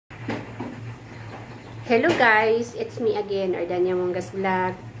Hello guys, it's me again, Ardania Mongas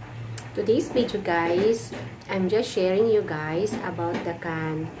Vlog. Today's video guys, I'm just sharing you guys about the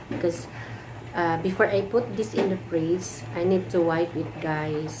can because before I put this in the fridge, I need to wipe it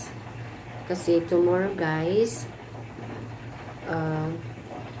guys. Kasi tomorrow guys,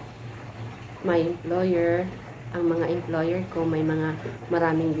 my employer, ang mga employer ko may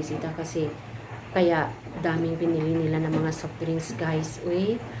maraming bisita kasi kaya daming pinili nila ng mga soft drinks guys.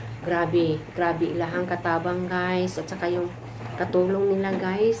 Uy, grabe ilahang katabang guys, at saka yung katulong nila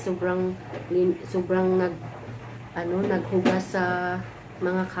guys, sobrang naghugas sa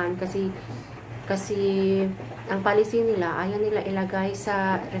mga can kasi ang policy nila, ayaw nila ilagay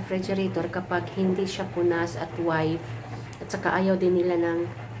sa refrigerator kapag hindi siya punas at wipe, at saka ayaw din nila ng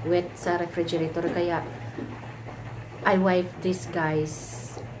wet sa refrigerator. Kaya I wipe this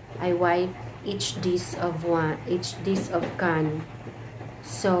guys, I wipe each dish of can.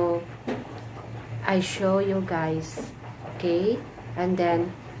 So I show you guys, okay? And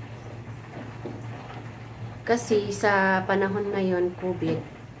then kasi sa panahon ngayon COVID,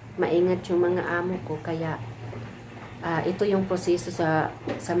 maingat yung mga amo ko, kaya ito yung proseso sa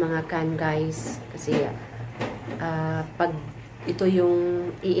mga can guys. Kasi pag ito yung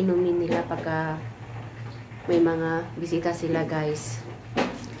iinumin nila pagka may mga bisita sila guys.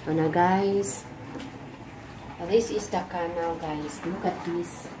 Ito na guys, this is the can now guys. Look at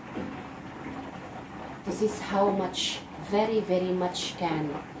this. This is how much, very much can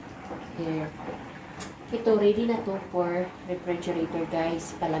here. Ito ready na to for refrigerator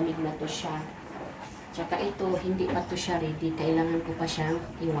guys. Palamig na to siya. Tsaka ito hindi pa to siya ready, kailangan ko pa siyang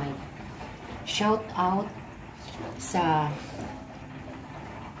i-wipe. Shout out sa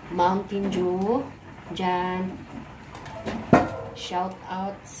Mountain Dew dyan. Shout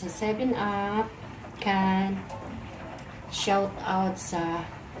out sa 7-Up can. Shout out sa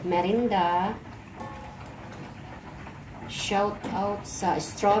Merinda. Shout out sa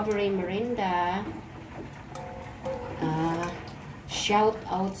Strawberry Merinda. Shout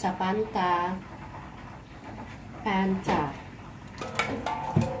out sa Fanta.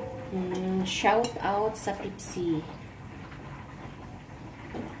 Shout out sa Pepsi.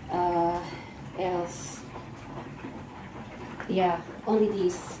 Else, yeah, only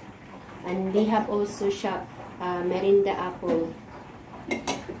this. And they have also Merinda Apple.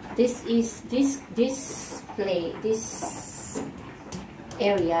 This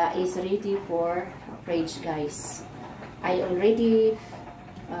area is ready for fridge guys. I already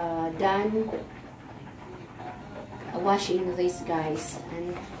done washing this guys,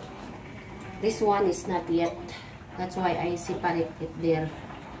 and this one is not yet. That's why I separate it there.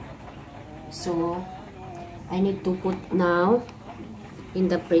 So I need to put now in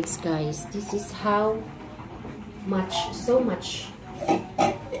the fridge guys. This is how much, so much.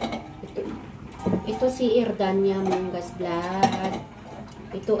 Ito si Ardania Mongas Vlog.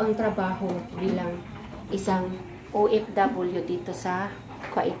 Ito ang trabaho bilang isang OFW dito sa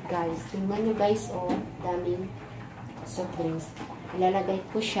Kuwait guys. Tingnan nyo guys, oh, daming soft drinks. Ilalagay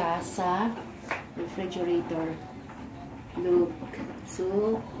ko siya sa refrigerator. Look,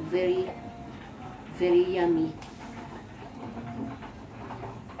 so very yummy.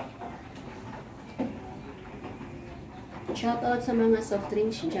 Shout out sa mga soft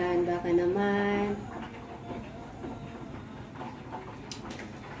drinks dyan, baka naman.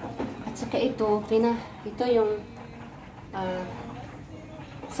 At saka ito yung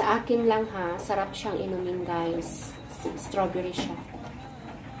sa akin lang ha, sarap siyang inumin guys. Strawberry siya.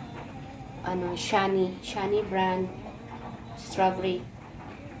 Shani brand strawberry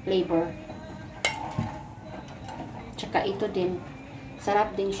flavor. Tsaka ito din,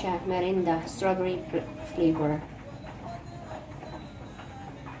 sarap din siya, Merinda strawberry flavor.